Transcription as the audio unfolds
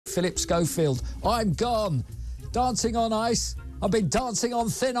Phillip Schofield. I'm gone. Dancing on ice. I've been dancing on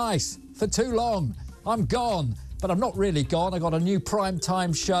thin ice for too long. I'm gone. But I'm not really gone. I've got a new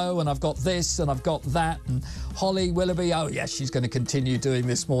primetime show, and I've got this, and I've got that. And Holly Willoughby, oh, yes, she's going to continue doing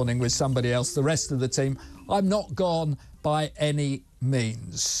This Morning with somebody else, the rest of the team. I'm not gone by any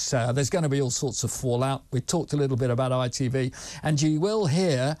means. There's going to be all sorts of fallout. We talked a little bit about ITV, and you will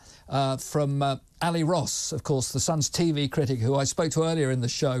hear from Ali Ross, of course, the Sun's TV critic, who I spoke to earlier in the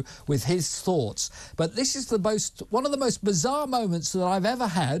show, with his thoughts. But this is one of the most bizarre moments that I've ever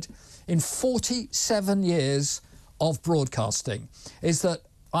had in 47 years of broadcasting, is that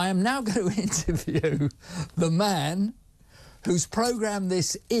I am now going to interview the man whose programme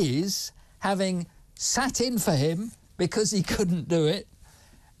this is, having sat in for him because he couldn't do it,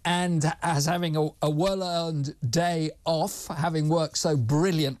 and as having a well-earned day off, having worked so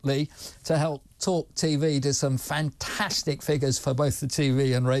brilliantly to help TalkTV to some fantastic figures for both the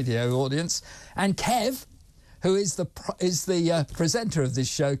TV and radio audience. And Kev, who is the presenter of this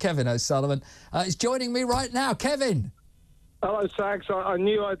show, Kevin O'Sullivan, is joining me right now. Kevin. Hello, Sags. I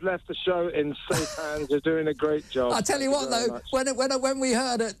knew I'd left the show in safe hands. You're doing a great job. I tell you what, though, when we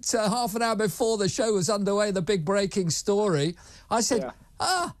heard it half an hour before the show was underway, the big breaking story, I said,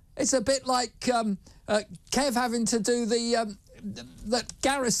 it's a bit like Kev having to do that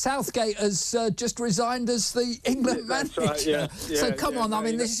Gareth Southgate has just resigned as the England manager. Right, yeah. So come on, I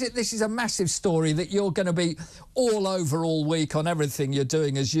mean, this is a massive story that you're going to be all over all week on everything you're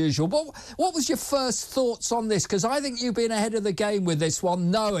doing as usual. What was your first thoughts on this? Because I think you've been ahead of the game with this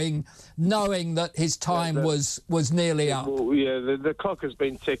one, knowing that his time was nearly up. Well, yeah, the clock has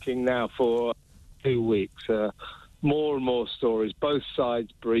been ticking now for 2 weeks. More and more stories, both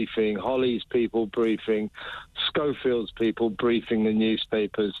sides briefing, Holly's people briefing, Schofield's people briefing the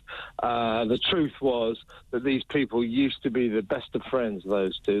newspapers. The truth was that these people used to be the best of friends,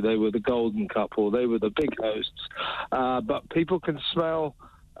 those two. They were the golden couple. They were the big hosts. But people can smell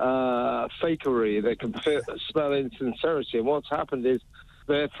fakery. They can smell insincerity. And what's happened is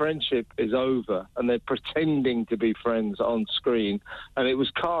their friendship is over, and they're pretending to be friends on screen. And it was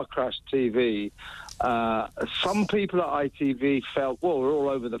car crash TV. Some people at ITV felt, well, we're all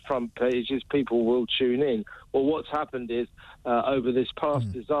over the front pages, people will tune in. Well, what's happened is, over this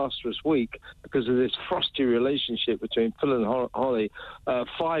past disastrous week, because of this frosty relationship between Phil and Holly,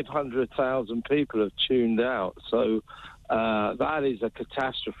 500,000 people have tuned out. So that is a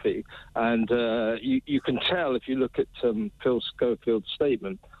catastrophe. And you can tell if you look at Phil Schofield's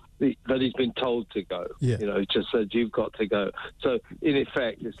statement that he's been told to go. Yeah. You know, he just said, you've got to go. So, in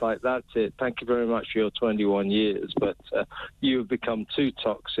effect, it's like, that's it. Thank you very much for your 21 years, but you have become too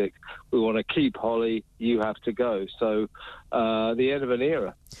toxic. We want to keep Holly. You have to go. So, the end of an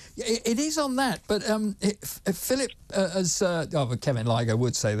era. It is on that, but Philip, Kevin Lygo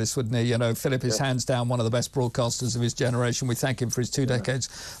would say this, wouldn't he? You know, Philip is hands down one of the best broadcasters of his generation. We thank him for his 2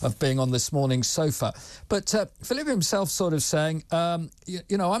 decades of being on This Morning's sofa. But Philip himself sort of saying,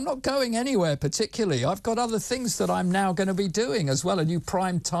 you know, I'm not going anywhere particularly. I've got other things that I'm now going to be doing as well, a new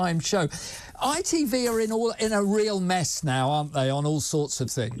prime time show. ITV are in a real mess now, aren't they, on all sorts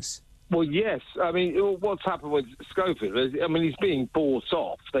of things? Well, yes. I mean, what's happened with Schofield is, I mean, he's being bought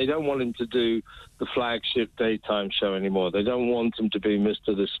off. They don't want him to do the flagship daytime show anymore. They don't want him to be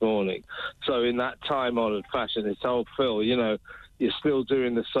Mr. This Morning. So in that time-honoured fashion, it's, oh, Phil, you know, you're still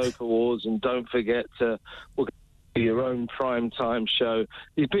doing the soap awards, and don't forget to your own prime-time show.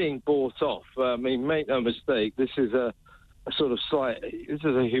 He's being bought off. I mean, make no mistake, this is a sort of this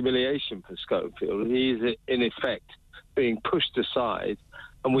is a humiliation for Schofield. He is, in effect, being pushed aside.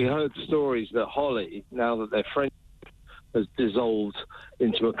 And we heard stories that Holly, now that their friendship has dissolved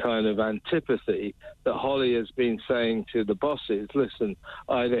into a kind of antipathy, that Holly has been saying to the bosses, listen,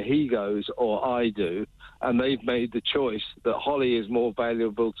 either he goes or I do. And they've made the choice that Holly is more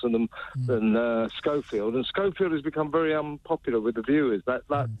valuable to them than Schofield. And Schofield has become very unpopular with the viewers. That's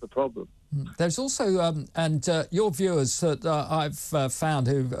the problem. There's also, your viewers that I've found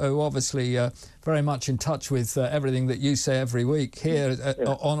who obviously very much in touch with everything that you say every week here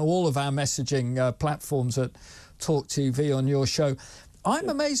on all of our messaging platforms at TalkTV on your show. I'm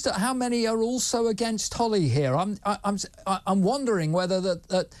amazed at how many are also against Holly here. I'm wondering whether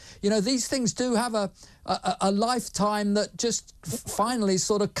that you know, these things do have a lifetime that just finally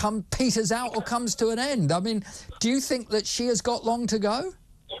sort of peters out or comes to an end. I mean, do you think that she has got long to go?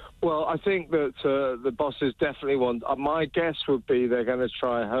 Well, I think that the bosses definitely want... my guess would be they're going to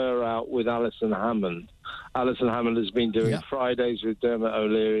try her out with Alison Hammond. Alison Hammond has been doing Fridays with Dermot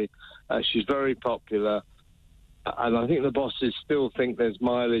O'Leary. She's very popular. And I think the bosses still think there's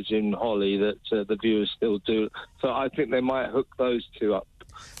mileage in Holly that the viewers still do. So I think they might hook those two up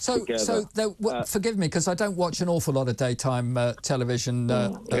together. Forgive me, because I don't watch an awful lot of daytime television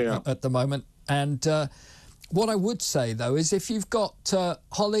at the moment. And what I would say, though, is if you've got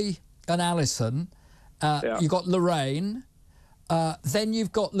Holly and Alison, you've got Lorraine, then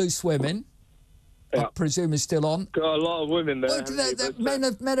you've got Loose Women. I presume is still on. Got a lot of women there. Well,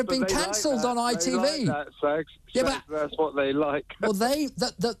 men have been cancelled on ITV. They like that, Sags. Yeah, that's what they like. Well, they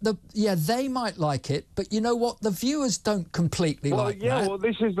might like it, but you know what? The viewers don't completely like that. Well,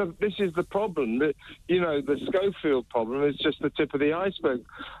 this is the problem. The Schofield problem is just the tip of the iceberg.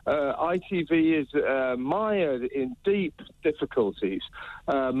 ITV is mired in deep difficulties,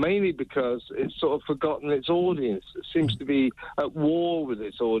 mainly because it's sort of forgotten its audience. It seems to be at war with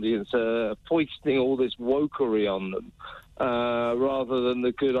its audience, foisting all this wokery on them, rather than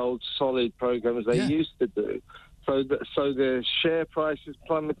the good old solid programs they used to do. So the share price is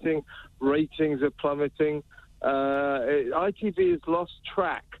plummeting, ratings are plummeting. ITV has lost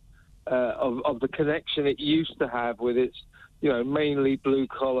track of the connection it used to have with its, mainly blue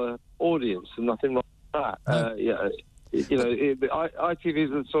collar audience, and nothing wrong with that. ITV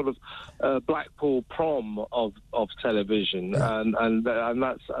is a sort of Blackpool prom of television, and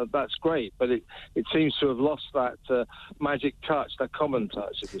that's great. But it seems to have lost that magic touch, that common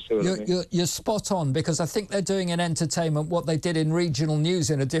touch. If you see what I mean. You're spot on, because I think they're doing in entertainment what they did in regional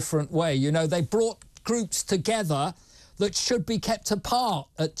news in a different way. They brought groups together that should be kept apart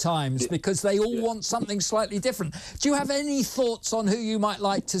at times because they all want something slightly different. Do you have any thoughts on who you might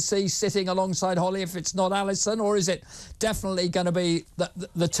like to see sitting alongside Holly if it's not Alison, or is it definitely going to be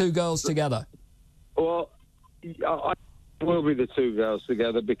the two girls together? Well, I will be the two girls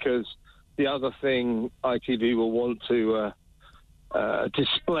together, because the other thing ITV will want to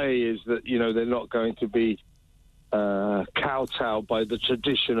display is that, they're not going to be kowtowed by the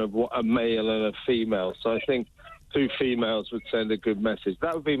tradition of what a male and a female. So I think two females would send a good message.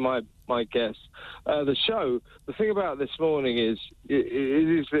 That would be my guess. The thing about This Morning is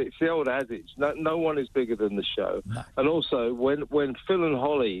it's the old adage. No one is bigger than the show. No. And also, when Phil and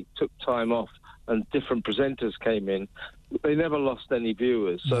Holly took time off and different presenters came in, they never lost any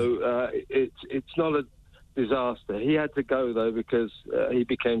viewers. So it's not a disaster. He had to go, though, because he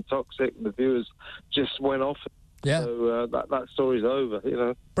became toxic and the viewers just went off. Yeah. So that story's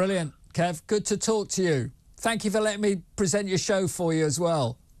over, Brilliant. Kev, good to talk to you. Thank you for letting me present your show for you as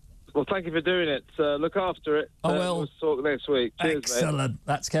well. Well, thank you for doing it. Look after it. I will. We'll talk next week. Cheers, Excellent. Mate.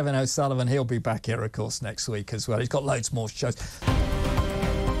 That's Kevin O'Sullivan. He'll be back here, of course, next week as well. He's got loads more shows.